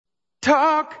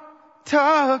Talk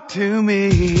to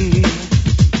me.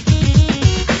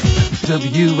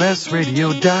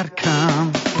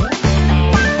 WSRadio.com.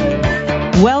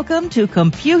 Welcome to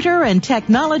Computer and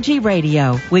Technology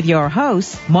Radio with your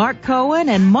hosts, Mark Cohen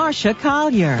and Marcia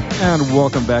Collier. And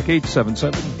welcome back,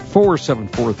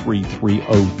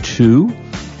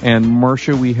 877-474-3302. And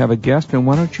Marcia, we have a guest, and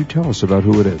why don't you tell us about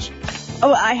who it is?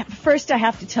 First I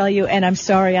have to tell you, and I'm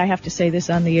sorry I have to say this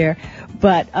on the air,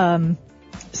 but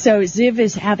so Ziv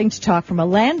is having to talk from a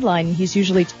landline. He's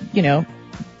usually,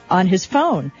 on his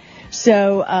phone.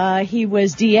 So he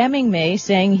was DMing me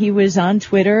saying he was on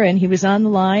Twitter and he was on the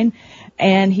line,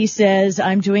 and he says,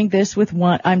 I'm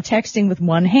texting with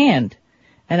one hand.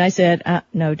 And I said,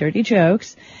 no dirty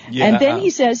jokes. Yeah. And then he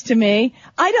says to me,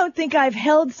 I don't think I've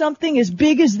held something as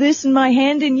big as this in my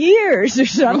hand in years or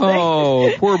something.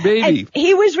 Oh, poor baby. And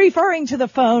he was referring to the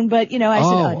phone, but, I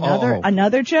said,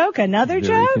 another joke. Very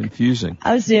confusing.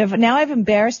 Oh, Ziv. Now I've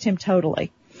embarrassed him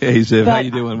totally. Hey, Ziv, how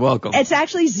you doing? Welcome. It's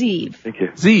actually Ziv. Thank you.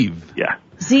 Ziv. Yeah.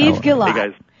 Ziv Gilad. Hey,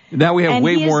 guys. Now we have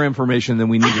way more information than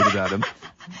we needed about him.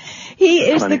 He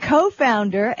is the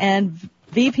co-founder and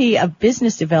VP of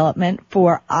Business Development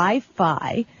for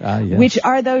iFi, yes. which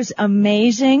are those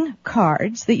amazing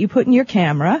cards that you put in your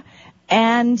camera,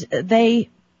 and they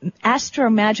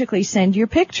astromagically send your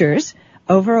pictures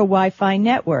over a Wi-Fi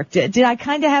network. Did I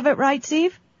kind of have it right,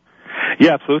 Steve?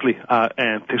 Yeah, absolutely.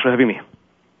 And thanks for having me.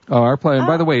 Oh, our plan.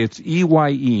 By the way, it's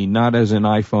EYE, not as in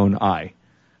iPhone I,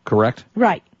 correct?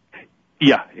 Right.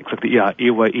 Yeah, exactly. Yeah,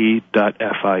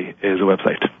 EYE.fi is the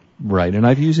website. Right, and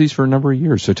I've used these for a number of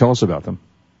years, so tell us about them.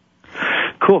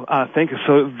 Cool, thank you.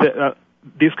 So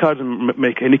these cards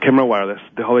make any camera wireless.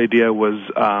 The whole idea was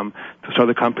to start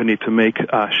the company to make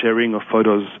sharing of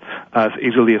photos as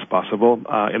easily as possible.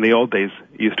 In the old days,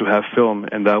 you used to have film,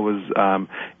 and that was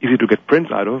easy to get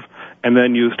prints out of. And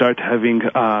then you start having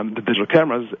the digital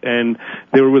cameras, and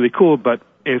they were really cool, but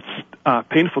it's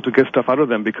painful to get stuff out of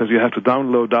them because you have to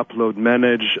download, upload,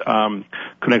 manage,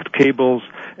 connect cables,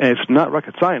 and it's not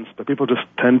rocket science, but people just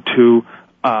tend to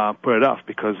put it off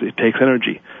because it takes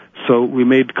energy. So we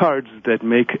made cards that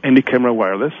make any camera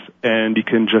wireless, and you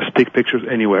can just take pictures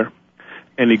anywhere.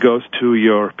 And it goes to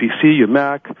your PC, your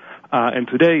Mac, and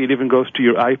today it even goes to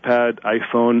your iPad,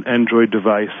 iPhone, Android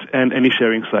device, and any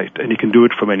sharing site, and you can do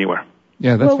it from anywhere.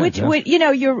 Yeah, that's fantastic.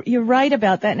 You're right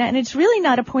about that, and it's really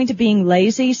not a point of being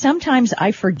lazy. Sometimes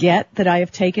I forget that I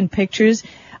have taken pictures.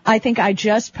 I think I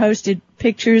just posted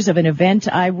pictures of an event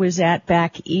I was at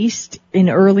back east in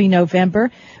early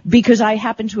November because I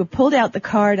happened to have pulled out the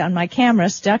card on my camera,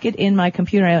 stuck it in my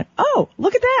computer, and I went, oh,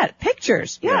 look at that,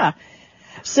 pictures, yeah.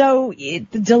 So the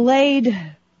delayed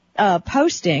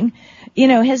posting,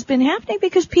 has been happening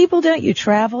because you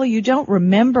travel, you don't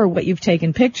remember what you've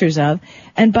taken pictures of,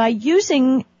 and by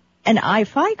using an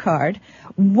iFi card,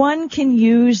 one can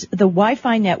use the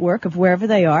Wi-Fi network of wherever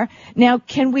they are. Now,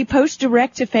 can we post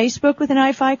direct to Facebook with an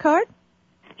iFi card?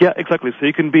 Yeah, exactly. So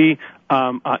you can be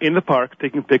in the park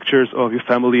taking pictures of your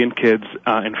family and kids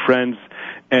and friends,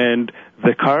 and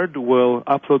the card will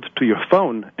upload to your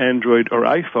phone, Android or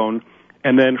iPhone,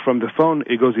 and then from the phone,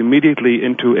 it goes immediately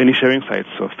into any sharing sites.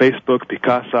 So Facebook,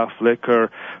 Picasa,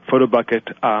 Flickr,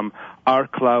 PhotoBucket,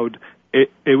 rCloud. It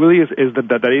really is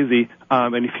that easy.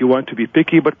 And if you want to be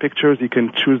picky about pictures, you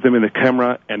can choose them in the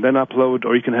camera and then upload,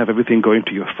 or you can have everything going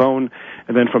to your phone.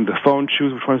 And then from the phone,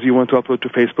 choose which ones you want to upload to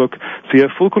Facebook. So you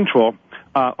have full control.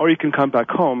 Or you can come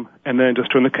back home and then just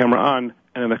turn the camera on,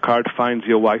 and then the card finds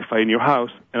your Wi-Fi in your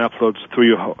house and uploads through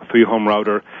your home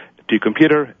router to your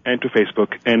computer and to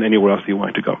Facebook and anywhere else you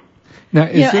want to go. Now,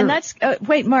 and that's,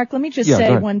 wait, Mark, let me just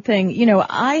say one thing.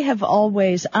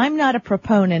 I'm not a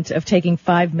proponent of taking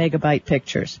 5 megabyte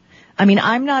pictures. I mean,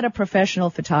 I'm not a professional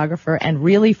photographer, and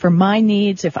really for my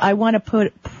needs, if I want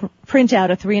to print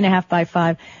out a 3.5 by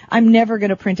 5, I'm never going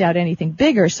to print out anything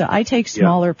bigger, so I take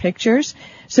smaller pictures,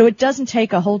 so it doesn't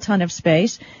take a whole ton of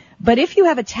space. But if you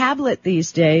have a tablet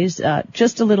these days,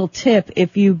 just a little tip,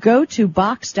 if you go to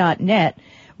box.net,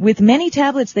 with many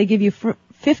tablets, they give you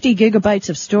 50 gigabytes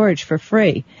of storage for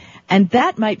free. And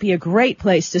that might be a great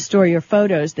place to store your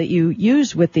photos that you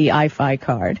use with the iFi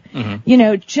card.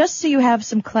 Mm-hmm. Just so you have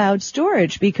some cloud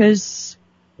storage, because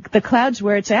the cloud's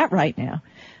where it's at right now.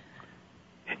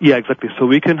 Yeah, exactly. So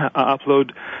we can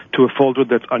upload to a folder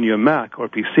that's on your Mac or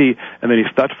PC, and then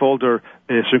if that folder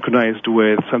is synchronized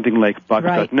with something like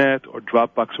Box.net or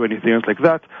Dropbox or anything else like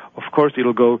that, of course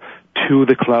it'll go to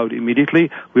the cloud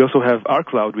immediately. We also have our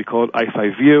cloud. We call it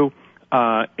iFi View.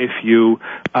 If you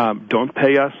don't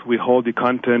pay us, we hold the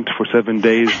content for 7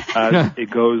 days as it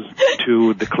goes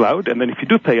to the cloud. And then if you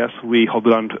do pay us, we hold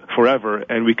it on forever,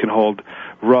 and we can hold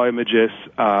raw images,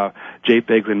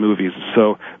 JPEGs, and movies.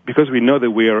 So because we know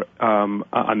that we are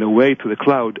on the way to the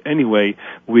cloud anyway,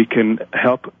 we can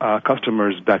help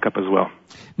customers back up as well.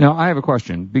 Now, I have a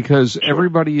question, because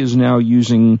everybody is now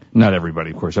using, not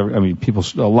everybody, of course, a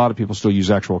lot of people still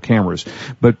use actual cameras,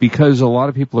 but because a lot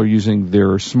of people are using their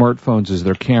smartphones as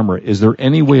their camera, is there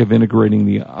any way of integrating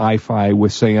the iFi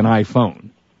with, say, an iPhone?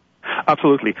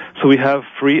 Absolutely. So we have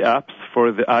free apps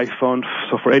for the iPhone,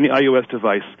 so for any iOS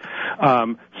device.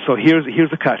 So here's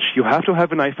the catch. You have to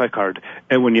have an iFi card.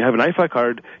 And when you have an iFi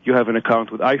card, you have an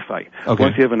account with iFi. Okay.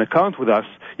 Once you have an account with us,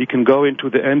 you can go into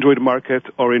the Android market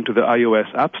or into the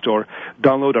iOS App Store,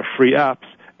 download our free apps,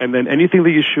 and then anything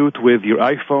that you shoot with your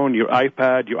iPhone, your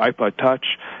iPad, your iPod Touch,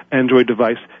 Android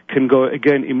device can go,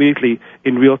 again, immediately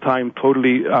in real time,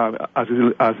 totally as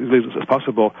easily as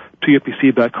possible to your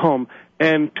PC back home,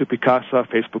 and to Picasa,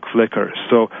 Facebook, Flickr.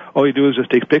 So all you do is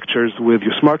just take pictures with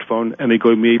your smartphone, and they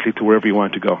go immediately to wherever you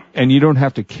want to go. And you don't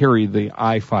have to carry the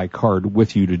iFi card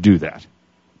with you to do that.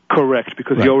 Correct,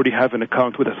 because you already have an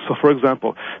account with us. So, for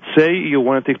example, say you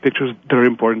want to take pictures that are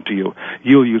important to you.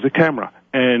 You'll use a camera.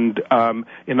 And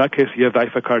in that case, you have the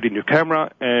iFi card in your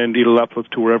camera, and it'll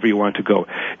upload to wherever you want to go.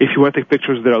 If you want to take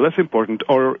pictures that are less important,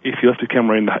 or if you left your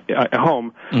camera at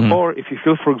home, or if you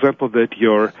feel, for example, that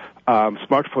your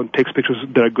smartphone takes pictures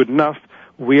that are good enough,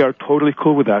 we are totally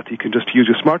cool with that. You can just use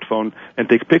your smartphone and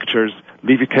take pictures,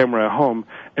 leave your camera at home,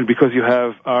 and because you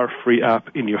have our free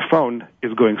app in your phone,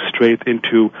 it's going straight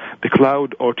into the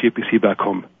cloud or to your PC back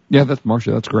home. Yeah,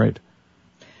 Marcia, that's great.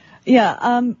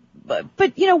 Yeah, but,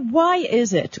 why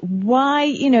is it?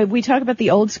 Why, we talk about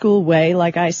the old school way,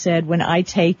 like I said, when I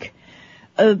take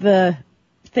the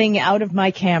thing out of my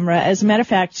camera. As a matter of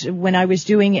fact, when I was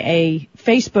doing a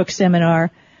Facebook seminar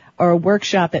or a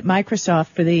workshop at Microsoft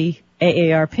for the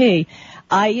AARP,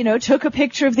 I, took a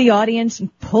picture of the audience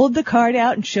and pulled the card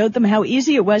out and showed them how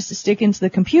easy it was to stick into the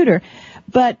computer.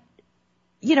 But,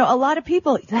 a lot of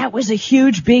people, that was a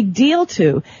huge, big deal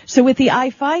too. So with the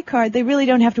iFi card, they really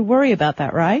don't have to worry about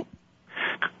that, right?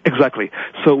 Exactly.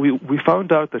 So we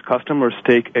found out that customers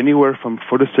take anywhere from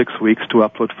 4 to 6 weeks to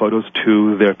upload photos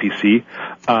to their PC.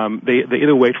 They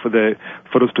either wait for the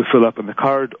photos to fill up in the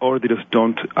card, or they just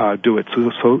don't do it.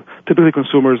 So typically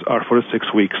consumers are 4 to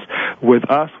 6 weeks.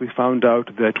 With us, we found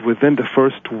out that within the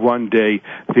first one day,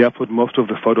 they upload most of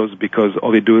the photos because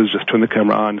all they do is just turn the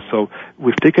camera on. So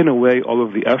we've taken away all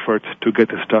of the effort to get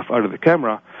the stuff out of the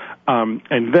camera.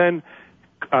 And then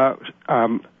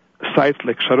sites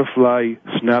like Shutterfly,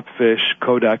 Snapfish,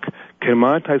 Kodak can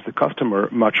monetize the customer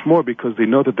much more because they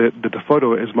know that the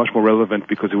photo is much more relevant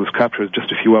because it was captured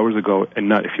just a few hours ago and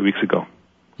not a few weeks ago.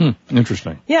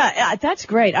 Interesting. Yeah, that's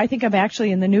great. I think I'm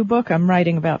actually in the new book I'm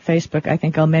writing about Facebook, I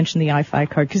think I'll mention the iFi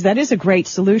card because that is a great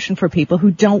solution for people who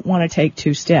don't want to take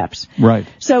two steps. Right.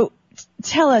 So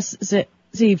tell us,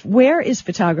 Ziv, where is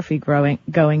photography going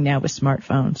now with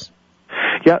smartphones?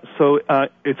 Yeah, so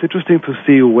it's interesting to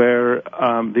see where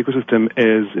the ecosystem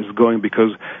is going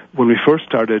because when we first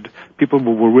started, people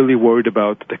were really worried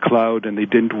about the cloud and they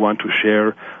didn't want to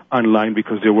share online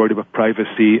because they were worried about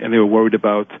privacy and they were worried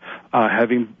about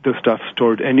having the stuff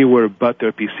stored anywhere but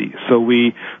their PC. So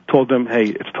we told them, hey,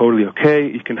 it's totally okay.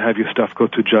 You can have your stuff go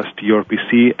to just your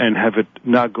PC and have it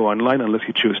not go online unless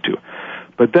you choose to.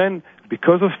 But then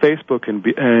because of Facebook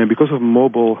and because of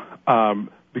mobile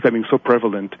becoming so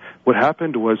prevalent, what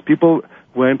happened was people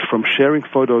went from sharing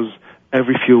photos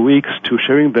every few weeks to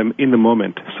sharing them in the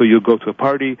moment. So you go to a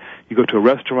party, you go to a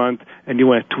restaurant, and you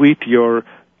want to tweet your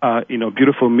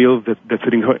beautiful meal that's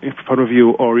sitting in front of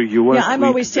you, or you want to I'm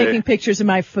always taking pictures of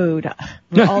my food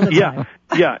all the time.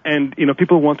 Yeah, and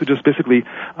people want to just basically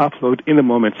upload in the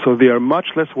moment. So they are much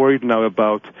less worried now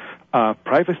about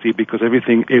privacy because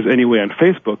everything is anyway on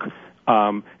Facebook.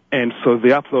 And so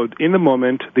they upload in the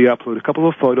moment, they upload a couple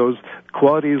of photos.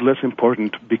 Quality is less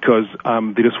important because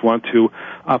they just want to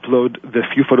upload the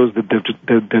few photos that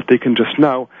they've taken just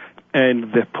now.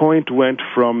 And the point went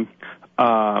from,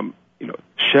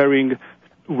 sharing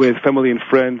with family and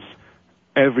friends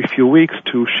every few weeks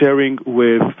to sharing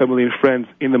with family and friends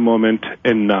in the moment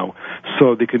and now.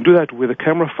 So they can do that with a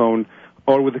camera phone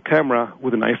or with a camera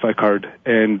with an iFi card.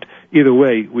 And either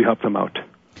way, we help them out.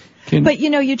 But,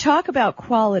 you talk about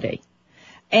quality,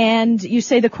 and you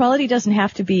say the quality doesn't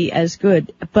have to be as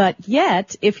good, but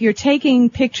yet, if you're taking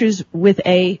pictures with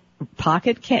a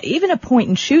pocket, even a point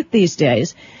and shoot these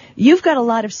days, you've got a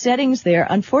lot of settings there.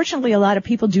 Unfortunately, a lot of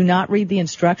people do not read the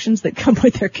instructions that come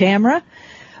with their camera,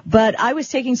 But I was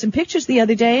taking some pictures the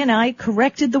other day, and I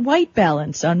corrected the white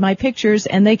balance on my pictures,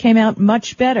 and they came out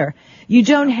much better. You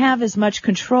don't have as much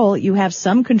control. You have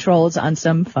some controls on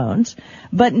some phones,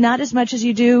 but not as much as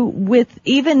you do with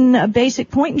even a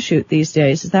basic point and shoot these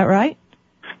days. Is that right?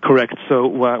 Correct. So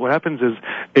what happens is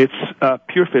it's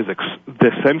pure physics.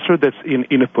 The sensor that's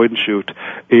in a point and shoot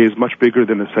is much bigger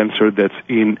than the sensor that's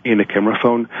in a camera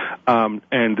phone,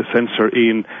 and the sensor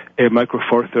in a Micro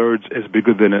Four Thirds is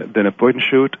bigger than a point and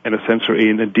shoot, and a sensor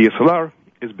in a DSLR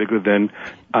is bigger than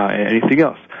anything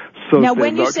else. So now,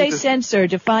 when you say sensor,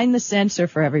 define the sensor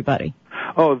for everybody.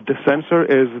 Oh, the sensor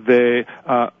is the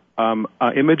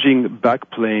imaging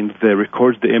backplane that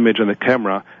records the image on the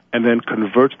camera and then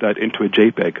converts that into a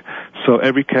JPEG. So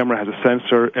every camera has a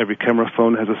sensor, every camera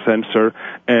phone has a sensor,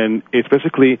 and it's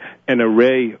basically an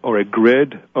array or a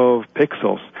grid of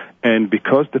pixels. And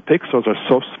because the pixels are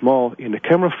so small in the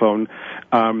camera phone,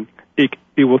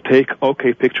 it will take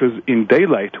okay pictures in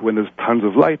daylight when there's tons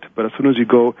of light, but as soon as you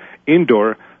go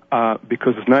indoor,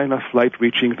 because there's not enough light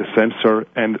reaching the sensor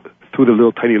and through the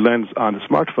little tiny lens on the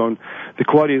smartphone, the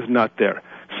quality is not there.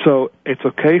 So it's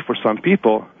okay for some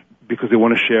people because they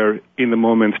want to share in the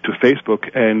moment to Facebook,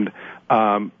 and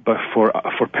but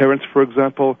for parents, for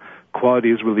example,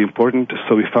 quality is really important.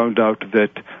 So we found out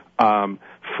that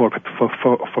for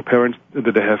parents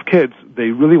that they have kids,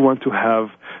 they really want to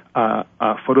have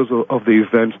photos of the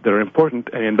events that are important,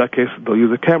 and in that case, they'll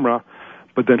use a camera.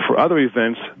 But then for other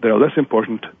events that are less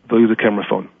important, they'll use a camera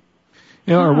phone.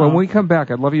 When we come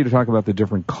back, I'd love you to talk about the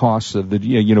different costs of the,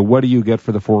 what do you get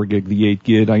for the 4 gig, the 8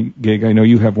 gig? I know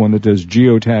you have one that does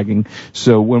geotagging.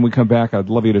 So when we come back, I'd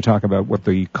love you to talk about what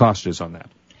the cost is on that.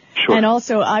 Sure. And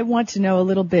also, I want to know a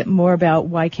little bit more about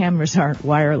why cameras aren't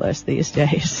wireless these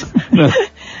days.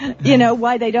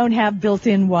 Why they don't have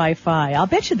built-in Wi-Fi. I'll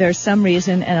bet you there's some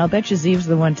reason, and I'll bet you Zeev's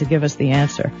the one to give us the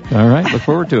answer. All right, look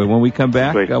forward to it. When we come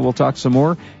back, we'll talk some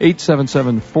more.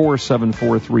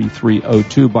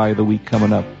 877-474-3302 by the week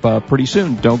coming up pretty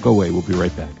soon. Don't go away. We'll be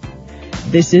right back.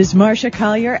 This is Marcia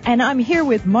Collier, and I'm here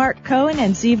with Mark Cohen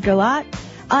and Zeev Galat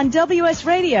on WS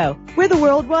Radio. We're the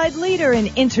worldwide leader in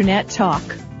Internet talk.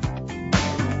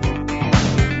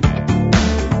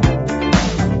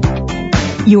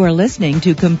 You are listening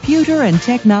to Computer and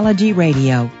Technology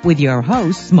Radio with your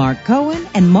hosts Mark Cohen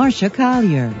and Marcia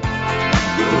Collier.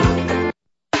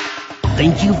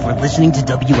 Thank you for listening to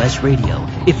WS Radio.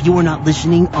 If you are not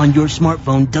listening on your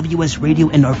smartphone, WS Radio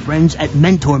and our friends at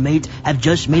MentorMate have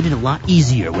just made it a lot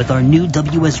easier with our new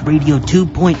WS Radio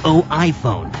 2.0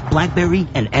 iPhone, BlackBerry,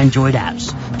 and Android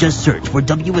apps. Just search for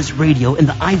WS Radio in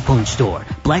the iPhone store,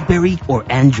 BlackBerry, or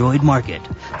Android market.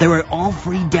 There are all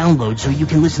free downloads so you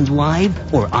can listen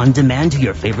live or on demand to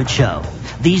your favorite show.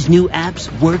 These new apps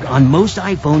work on most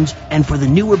iPhones and for the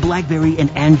newer BlackBerry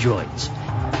and Androids.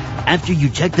 After you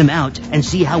check them out and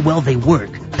see how well they work,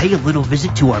 pay a little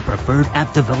visit to our preferred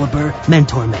app developer,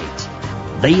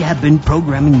 MentorMate. They have been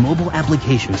programming mobile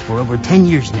applications for over 10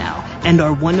 years now and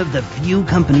are one of the few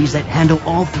companies that handle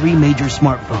all 3 major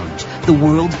smartphones. The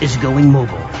world is going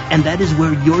mobile, and that is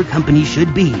where your company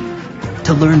should be.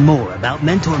 To learn more about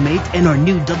MentorMate and our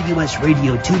new WS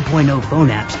Radio 2.0 phone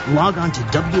apps, log on to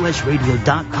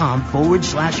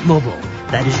wsradio.com/mobile.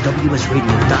 That is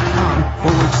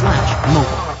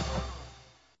wsradio.com/mobile.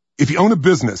 If you own a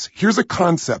business, here's a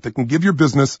concept that can give your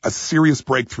business a serious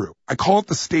breakthrough. I call it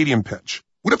the stadium pitch.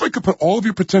 What if I could put all of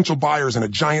your potential buyers in a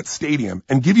giant stadium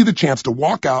and give you the chance to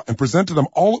walk out and present to them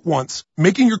all at once,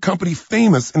 making your company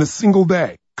famous in a single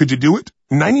day? Could you do it?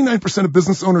 99% of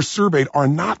business owners surveyed are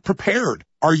not prepared.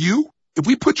 Are you? If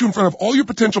we put you in front of all your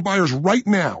potential buyers right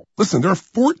now, listen, there are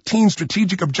 14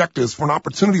 strategic objectives for an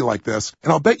opportunity like this,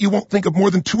 and I'll bet you won't think of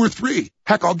more than 2 or 3.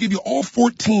 Heck, I'll give you all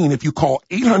 14 if you call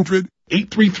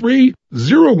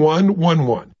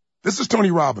 800-833-0111. This is Tony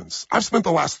Robbins. I've spent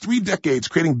the last 3 decades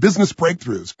creating business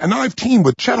breakthroughs, and now I've teamed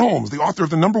with Chet Holmes, the author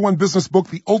of the #1 business book,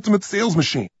 The Ultimate Sales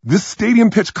Machine. This stadium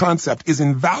pitch concept is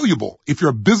invaluable if you're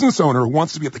a business owner who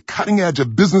wants to be at the cutting edge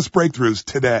of business breakthroughs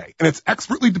today. And it's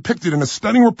expertly depicted in a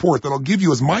stunning report that I'll give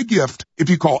you as my gift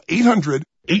if you call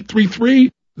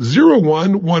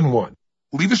 800-833-0111.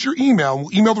 Leave us your email, and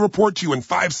we'll email the report to you in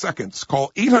 5 seconds.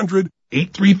 Call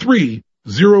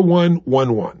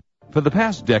 800-833-0111. For the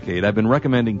past decade, I've been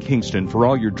recommending Kingston for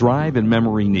all your drive and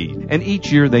memory need, and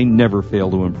each year they never fail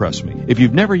to impress me. If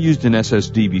you've never used an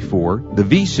SSD before, the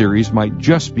V-Series might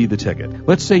just be the ticket.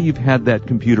 Let's say you've had that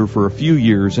computer for a few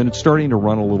years and it's starting to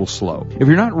run a little slow. If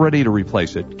you're not ready to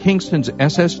replace it, Kingston's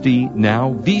SSD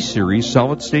Now V-Series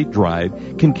solid-state drive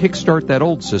can kickstart that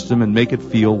old system and make it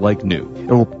feel like new.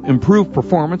 It'll improve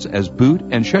performance as boot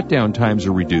and shutdown times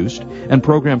are reduced, and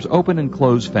programs open and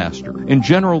close faster. In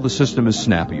general, the system is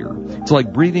snappier. It's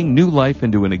like breathing new life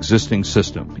into an existing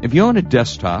system. If you own a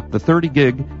desktop, the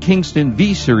 30-gig Kingston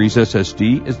V-Series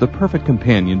SSD is the perfect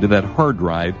companion to that hard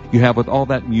drive you have with all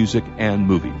that music and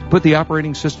movie. Put the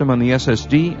operating system on the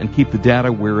SSD and keep the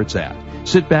data where it's at.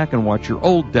 Sit back and watch your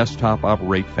old desktop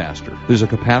operate faster. There's a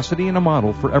capacity and a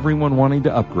model for everyone wanting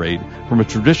to upgrade from a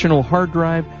traditional hard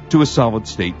drive to a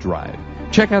solid-state drive.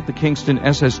 Check out the Kingston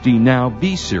SSD Now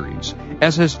V-Series.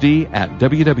 SSD at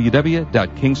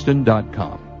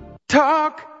www.kingston.com.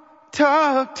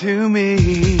 Talk to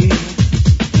me.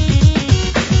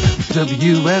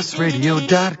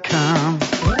 WSRadio.com.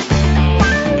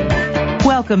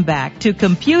 Welcome back to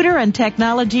Computer and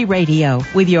Technology Radio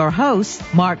with your hosts,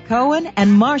 Mark Cohen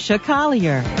and Marcia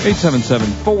Collier.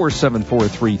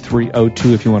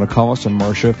 877-474-3302 if you want to call us, and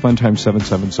Marcia, Funtime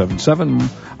 7777.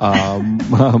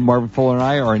 Marvin Fuller and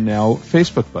I are now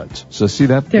Facebook buds. So see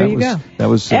that? There you go. That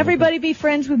was everybody be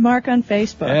friends with Mark on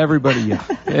Facebook. Everybody, yeah.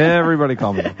 Everybody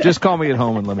call me. Just call me at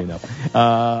home and let me know.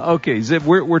 Okay, Zip,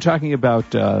 we're talking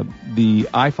about the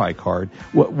iFi card.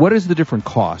 What is the different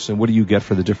costs, and what do you get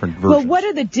for the different versions? Well, what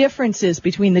are the differences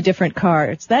between the different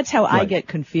cards? That's how I get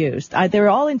confused. They're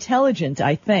all intelligent,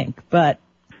 I think, but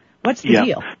what's the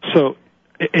deal? So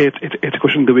it's a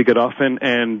question that we get often,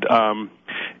 and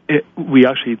we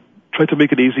actually try to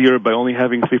make it easier by only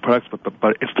having 3 products, but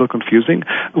it's still confusing.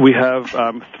 We have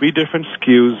 3 different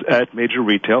SKUs at major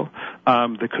retail.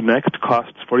 The Connect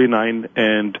costs $49,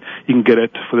 and you can get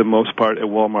it for the most part at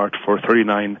Walmart for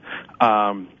 $39,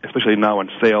 especially now on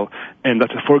sale. And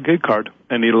that's a 4-gig card,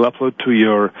 and it'll upload to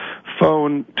your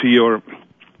phone, to your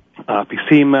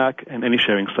PC, Mac, and any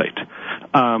sharing site.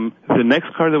 The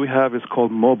next card that we have is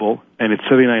called Mobile, and it's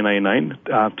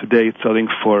 $79.99. Today it's selling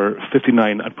for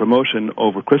 $59 on promotion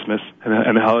over Christmas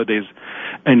and the holidays.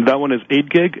 And that one is 8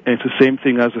 gig, and it's the same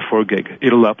thing as a 4 gig.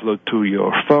 It'll upload to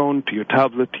your phone, to your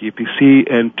tablet, to your PC,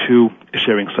 and to a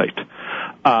sharing site.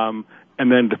 And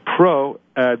then the Pro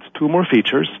adds 2 more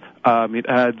features. It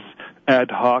adds Ad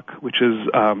Hoc, which is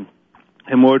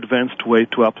a more advanced way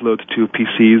to upload to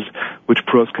PCs, which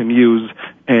pros can use,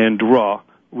 and RAW,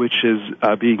 which is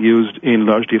being used in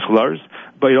large DSLRs.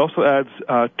 But it also adds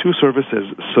 2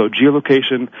 services. So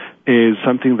geolocation is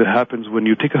something that happens when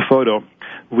you take a photo.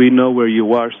 We know where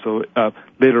you are, so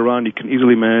later on you can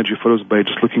easily manage your photos by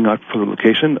just looking out for the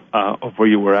location of where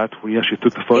you were at when you actually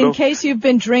took the photo. In case you've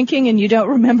been drinking and you don't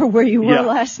remember where you were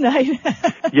last night.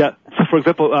 Yeah. So, for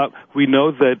example, we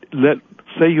know that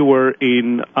say you were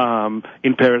in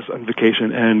Paris on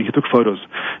vacation and you took photos,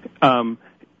 and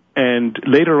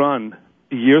later on,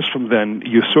 years from then,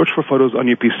 you search for photos on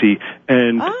your PC,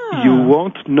 and you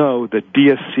won't know that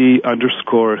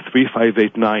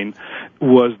DSC_3589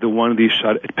 was the one that you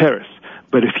shot at Paris.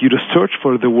 But if you just search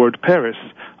for the word Paris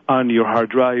on your hard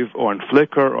drive or on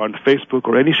Flickr or on Facebook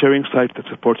or any sharing site that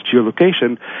supports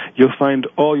geolocation, you'll find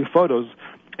all your photos,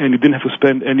 and you didn't have to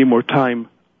spend any more time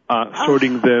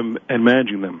sorting them and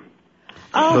managing them.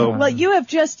 Well, you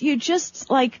just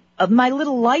like my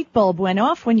little light bulb went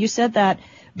off when you said that,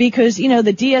 because, the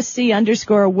DSC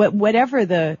 _ whatever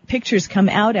the pictures come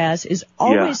out as is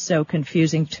always so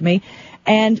confusing to me.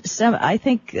 And I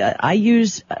think I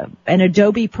use an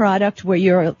Adobe product where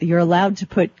you're allowed to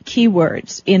put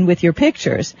keywords in with your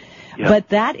pictures. Yep. But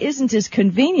that isn't as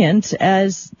convenient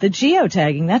as the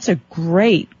geotagging. That's a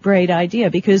great idea,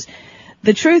 because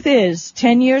the truth is,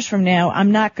 10 years from now,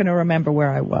 I'm not going to remember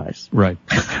where I was. Right.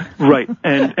 Right.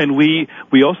 And we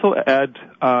also add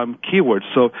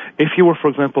keywords. So if you were, for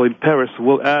example, in Paris,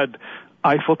 we'll add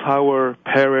Eiffel Tower,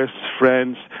 Paris,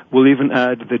 France. We'll even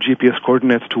add the GPS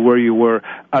coordinates to where you were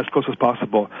as close as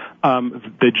possible.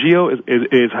 The geo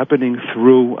is happening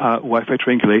through Wi-Fi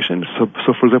triangulation. So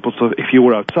for example, if you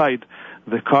were outside,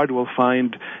 the card will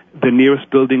find the nearest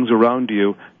buildings around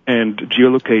you and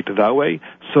geolocate that way.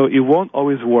 So it won't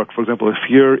always work. For example, if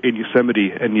you're in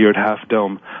Yosemite and you're at Half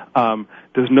Dome,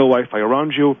 there's no Wi-Fi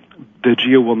around you, the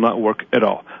geo will not work at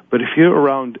all. But if you're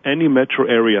around any metro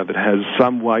area that has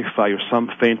some Wi-Fi or some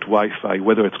faint Wi-Fi,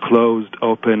 whether it's closed,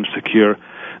 open, secure,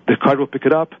 the card will pick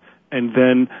it up, and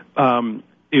then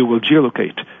it will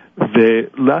geolocate. The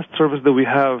last service that we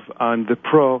have on the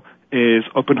Pro is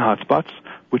Open Hotspots,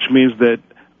 which means that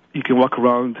you can walk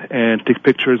around and take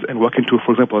pictures and walk into,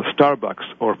 for example, a Starbucks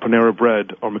or Panera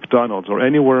Bread or McDonald's or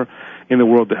anywhere in the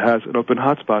world that has an open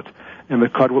hotspot, and the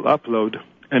card will upload,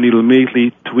 and it'll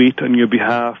immediately tweet on your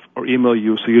behalf or email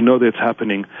you so you know that it's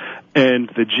happening. And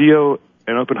the Geo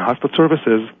and open hotspot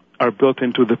services are built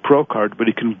into the Pro card, but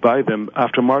you can buy them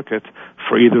aftermarket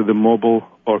for either the mobile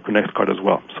or Connect card as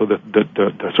well. So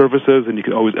the services, and you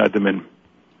can always add them in.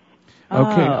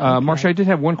 Okay. Marcia, I did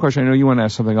have one question. I know you want to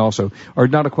ask something also, or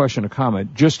not a question, a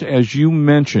comment. Just as you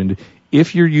mentioned,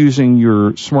 if you're using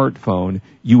your smartphone,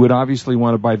 you would obviously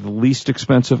want to buy the least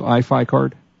expensive iFi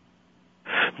card?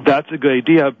 That's a good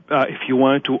idea. If you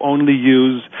wanted to only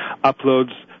use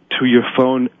uploads to your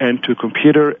phone and to a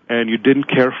computer, and you didn't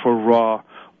care for RAW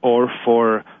or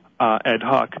for ad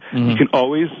hoc, you can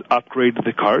always upgrade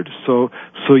the card. So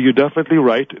you're definitely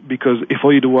right, because if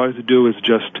all you wanted to do is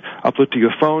just upload to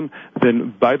your phone, then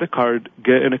buy the card,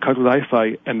 get an account with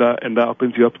iFi, and that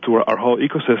opens you up to our whole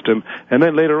ecosystem. And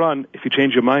then later on, if you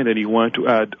change your mind and you want to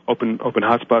add open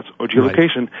hotspots or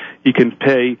geolocation, you can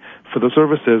pay for the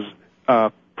services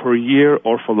per year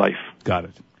or for life. Got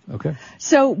it. Okay.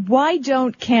 So why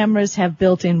don't cameras have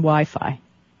built-in Wi-Fi?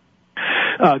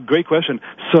 Great question.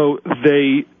 So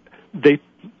they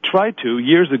tried to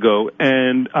years ago,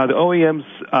 and the OEMs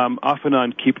off and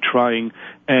on keep trying,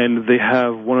 and they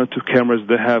have one or two cameras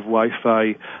that have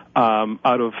Wi-Fi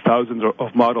out of thousands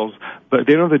of models. But at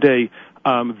the end of the day,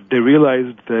 they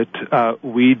realized that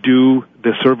we do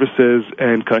the services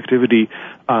and connectivity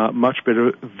much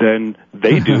better than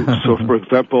they do. So, for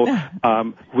example,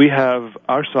 we have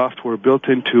our software built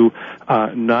into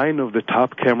 9 of the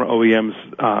top camera OEMs'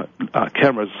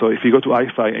 cameras. So if you go to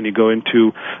iFi and you go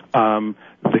into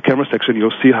the camera section,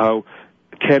 you'll see how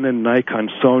Canon, Nikon,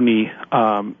 Sony,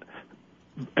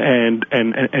 and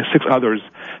 6 others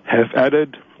have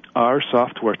added our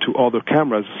software to all their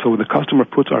cameras. So when the customer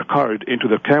puts our card into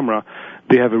their camera,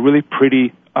 they have a really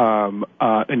pretty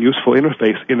and useful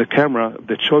interface in the camera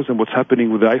that shows them what's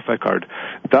happening with the iFi card.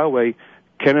 That way,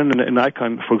 Canon and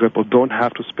Nikon, for example, don't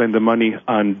have to spend the money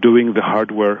on doing the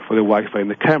hardware for the Wi-Fi in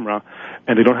the camera,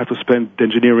 and they don't have to spend the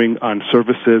engineering on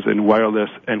services and wireless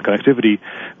and connectivity.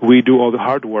 We do all the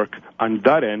hard work on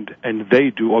that end, and they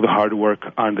do all the hard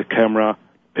work on the camera,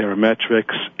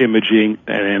 parametrics, imaging,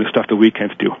 and stuff that we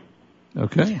can't do.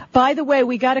 Okay. By the way,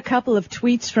 we got a couple of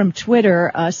tweets from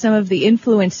Twitter. Some of the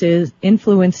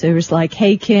influencers like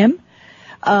Hey Kim.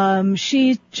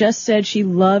 She just said she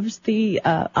loves the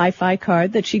iFi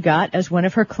card that she got as one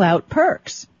of her clout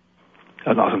perks.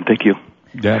 That's awesome. Thank you.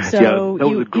 Yeah. So that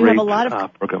was a great, you have a lot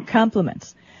of program.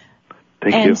 compliments.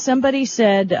 Thank you. And somebody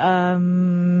said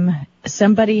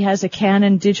somebody has a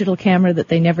Canon digital camera that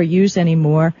they never use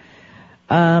anymore.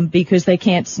 Because they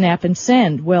can't snap and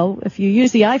send. Well, if you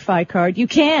use the iFi card, you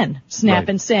can snap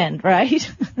and send,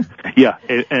 right? Yeah,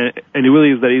 and it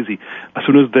really is that easy. As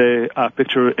soon as the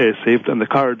picture is saved on the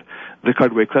card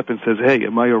wakes up and says, hey,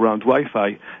 am I around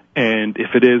Wi-Fi? And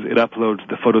if it is, it uploads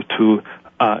the photo to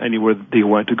anywhere that you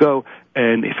want to go.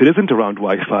 And if it isn't around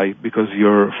Wi-Fi, because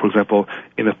you're, for example,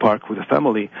 in a park with a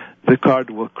family, the card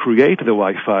will create the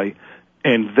Wi-Fi,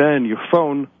 and then your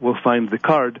phone will find the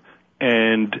card,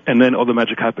 and then all the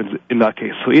magic happens in that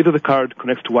case. So either the card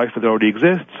connects to Wi-Fi that already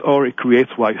exists, or it creates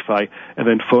Wi-Fi, and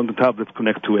then phones and tablets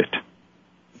connect to it.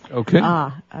 Okay.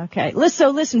 Okay.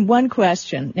 So listen, one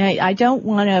question. Now, I don't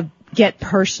want to get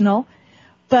personal,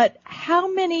 but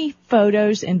how many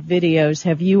photos and videos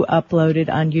have you uploaded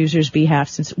on users' behalf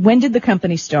since, when did the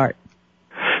company start?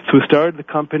 So we started the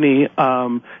company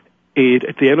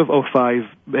at the end of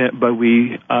 2005, but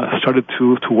we started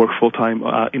to work full-time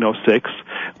in 2006.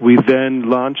 We then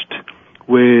launched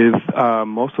with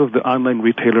most of the online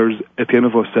retailers at the end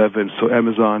of 2007, so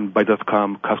Amazon,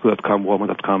 Buy.com, Costco.com,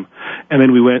 Walmart.com. And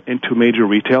then we went into major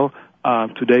retail.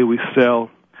 Today we sell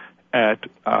at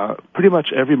pretty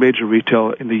much every major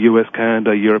retail in the U.S.,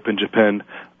 Canada, Europe, and Japan.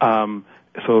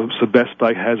 So Best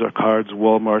Buy has our cards,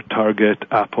 Walmart, Target,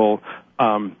 Apple.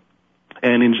 And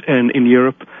in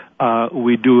Europe,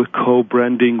 we do a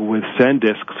co-branding with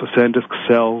SanDisk. So SanDisk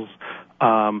sells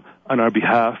on our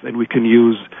behalf, and we can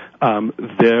use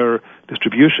their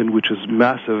distribution, which is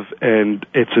massive, and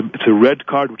it's a red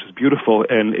card, which is beautiful,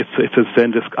 and it's a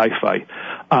SanDisk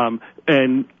iFi.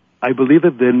 And I believe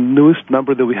that the newest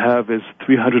number that we have is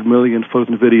 300 million photos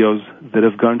and videos that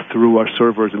have gone through our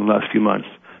servers in the last few months.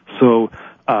 So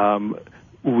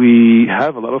we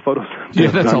have a lot of photos.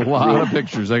 Yeah, that's a lot of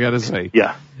pictures, I got to say.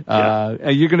 Yeah.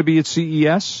 Are you going to be at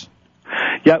CES?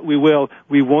 Yeah, we will.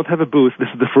 We won't have a booth. This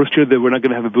is the first year that we're not going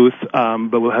to have a booth,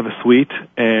 but we'll have a suite,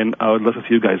 and I would love to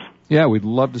see you guys. Yeah, we'd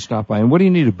love to stop by. And what do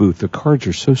you need a booth? The cards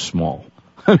are so small.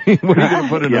 I mean, what are you going to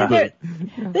put in a boot?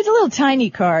 There's little tiny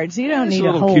cards. You don't need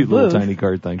a whole cute boot. Little tiny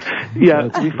card things.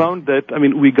 Yeah, we found that,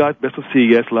 we got Best of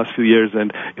CES the last few years,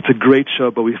 and it's a great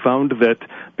show, but we found that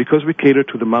because we cater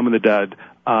to the mom and the dad,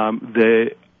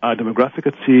 the demographic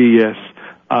at CES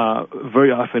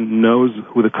very often knows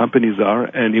who the companies are,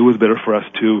 and it was better for us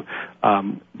to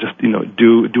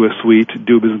do a suite,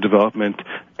 do business development,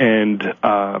 and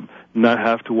not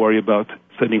have to worry about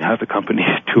sending half the company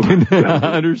to.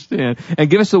 I understand. And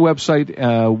give us the website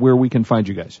where we can find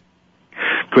you guys.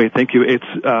 Great, thank you. It's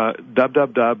www.eye.fi,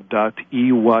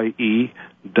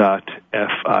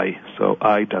 so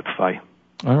i.fi.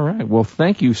 All right. Well,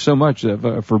 thank you so much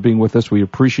for being with us. We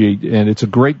appreciate it, and it's a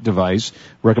great device.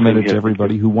 Recommend it to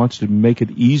everybody who wants to make it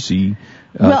easy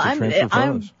to transfer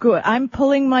photos. I'm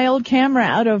pulling my old camera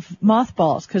out of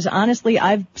mothballs because honestly,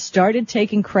 I've started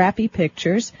taking crappy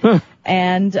pictures,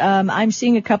 and I'm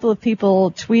seeing a couple of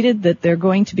people tweeted that they're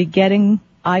going to be getting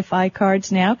iFi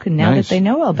cards now that they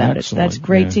know about it. So that's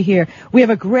great to hear. We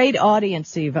have a great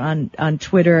audience, Eve, on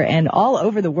Twitter and all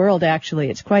over the world,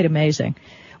 actually. It's quite amazing.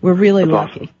 We're really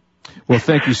lucky. Awesome. Well,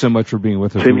 thank you so much for being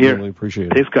with us. Same here. Really appreciate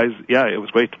it. Thanks, guys. Yeah, it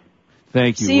was great.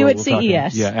 Thank you. See you at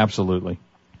CES. Yeah, absolutely.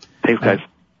 Thanks, guys.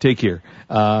 Take care.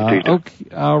 Okay.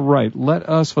 All right.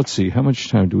 Let's see. How much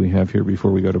time do we have here before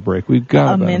we go to break? We've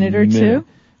got a minute or two.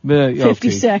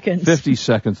 50 seconds. 50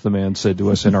 seconds, the man said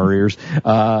to us in our ears.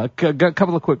 Got a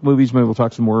couple of quick movies. Maybe we'll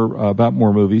talk some more about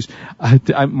more movies.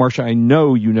 Marcia, I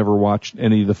know you never watched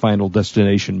any of the Final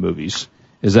Destination movies.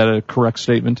 Is that a correct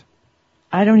statement?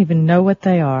 I don't even know what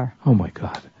they are. Oh, my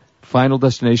God. Final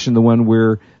Destination, the one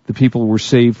where the people were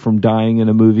saved from dying in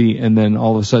a movie and then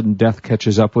all of a sudden death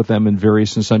catches up with them in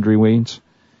various and sundry ways?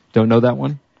 Don't know that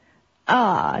one?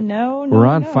 No. We're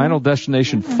on Final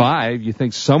Destination 5. You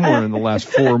think somewhere in the last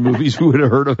 4 movies we would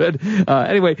have heard of it.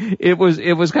 Anyway, it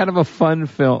was kind of a fun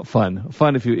film. Fun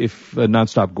if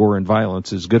nonstop gore and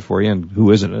violence is good for you, and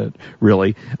who isn't it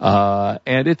really?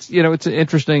 And it's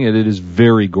interesting, and it is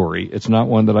very gory. It's not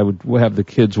one that I would have the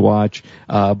kids watch,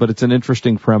 but it's an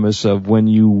interesting premise of when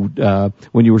you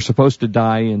were supposed to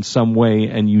die in some way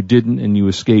and you didn't, and you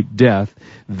escaped death,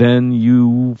 then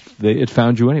it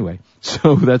found you anyway.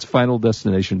 So that's Final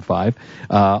Destination 5.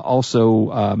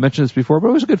 Also, mentioned this before, but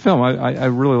it was a good film. I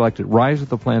really liked it. Rise of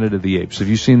the Planet of the Apes. Have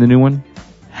you seen the new one?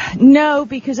 No,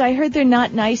 because I heard they're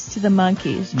not nice to the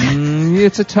monkeys.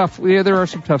 It's there are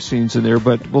some tough scenes in there,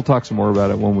 but we'll talk some more about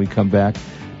it when we come back.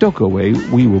 Don't go away.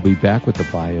 We will be back with the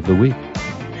Buy of the Week.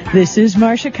 This is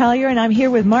Marcia Collier, and I'm here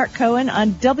with Mark Cohen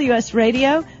on WS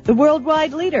Radio, the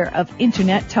worldwide leader of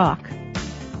Internet talk.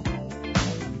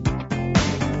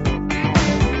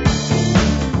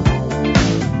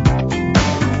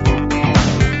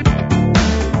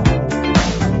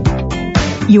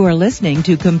 You are listening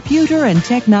to Computer and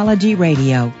Technology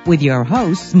Radio with your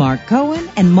hosts, Mark Cohen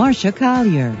and Marcia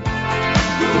Collier.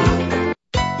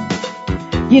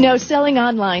 Selling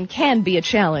online can be a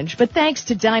challenge, but thanks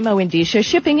to Dymo Indicia,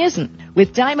 shipping isn't.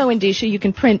 With Dymo Indicia, you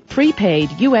can print prepaid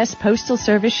U.S. Postal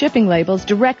Service shipping labels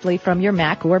directly from your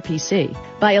Mac or PC.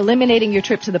 By eliminating your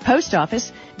trip to the post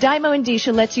office, Dymo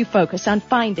Indicia lets you focus on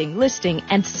finding, listing,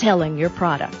 and selling your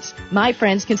products. My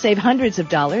friends can save hundreds of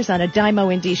dollars on a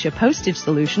Dymo Indicia postage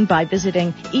solution by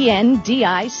visiting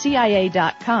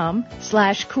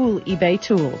endicia.com/cool eBay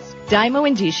tools. Dymo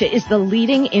Indicia is the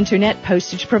leading internet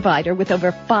postage provider with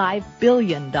over $5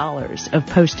 billion of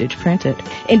postage printed.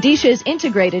 Indicia is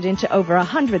integrated into over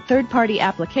 100 third-party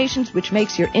applications, which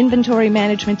makes your inventory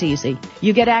management easy.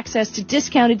 You get access to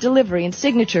discounted delivery and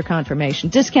signature confirmation,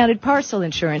 discounted parcel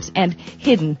insurance, and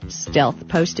hidden stealth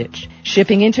postage.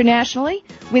 Shipping internationally?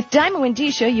 With Dymo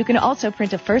Indicia, you can also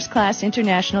print a first-class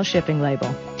international shipping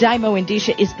label. Dymo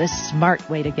Indicia is the smart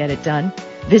way to get it done.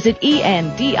 Visit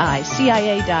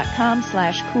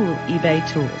endicia.com/cool eBay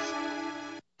tools.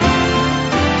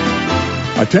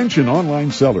 Attention online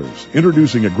sellers,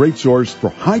 introducing a great source for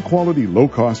high-quality,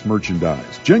 low-cost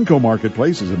merchandise. Genco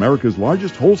Marketplace is America's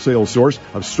largest wholesale source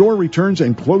of store returns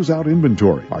and closeout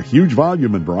inventory. Our huge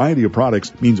volume and variety of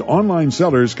products means online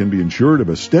sellers can be ensured of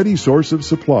a steady source of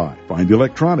supply. Find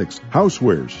electronics,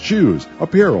 housewares, shoes,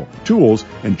 apparel, tools,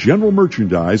 and general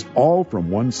merchandise all from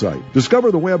one site.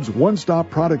 Discover the web's one-stop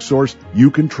product source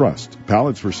you can trust.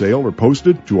 Pallets for sale are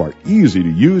posted to our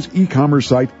easy-to-use e-commerce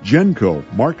site,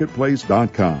 GencoMarketplace.com.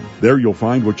 GencoMarketplace.com. There you'll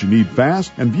find what you need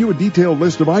fast and view a detailed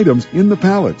list of items in the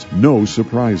pallets. No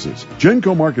surprises.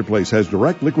 Genco Marketplace has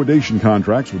direct liquidation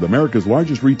contracts with America's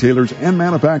largest retailers and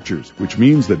manufacturers, which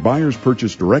means that buyers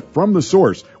purchase direct from the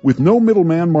source with no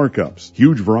middleman markups.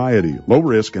 Huge variety, low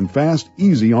risk, and fast,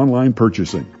 easy online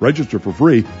purchasing. Register for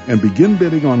free and begin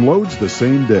bidding on loads the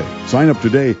same day. Sign up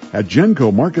today at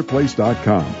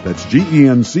GencoMarketplace.com. That's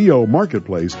GENCO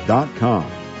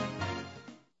Marketplace.com.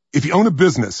 If you own a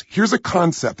business, here's a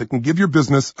concept that can give your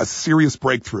business a serious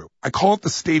breakthrough. I call it the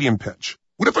stadium pitch.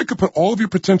 What if I could put all of your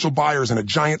potential buyers in a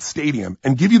giant stadium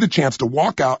and give you the chance to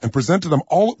walk out and present to them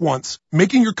all at once,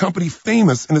 making your company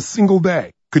famous in a single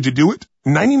day? Could you do it?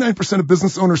 99% of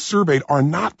business owners surveyed are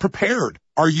not prepared.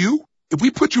 Are you? If we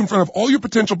put you in front of all your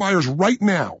potential buyers right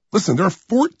now, listen, there are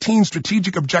 14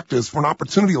 strategic objectives for an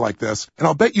opportunity like this, and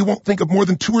I'll bet you won't think of more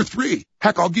than 2 or 3.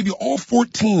 Heck, I'll give you all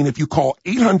 14 if you call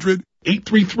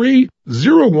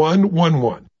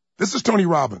 800-833-0111. This is Tony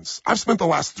Robbins. I've spent the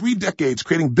last 3 decades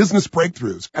creating business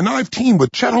breakthroughs, and now I've teamed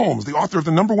with Chet Holmes, the author of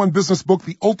the #1 business book,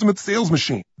 The Ultimate Sales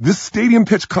Machine. This stadium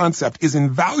pitch concept is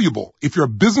invaluable if you're a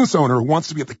business owner who wants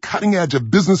to be at the cutting edge of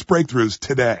business breakthroughs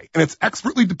today. And it's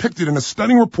expertly depicted in a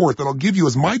stunning report that I'll give you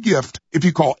as my gift if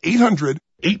you call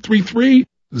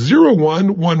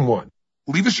 800-833-0111.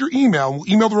 Leave us your email, and we'll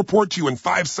email the report to you in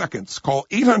 5 seconds. Call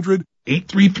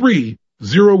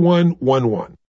 800-833-0111.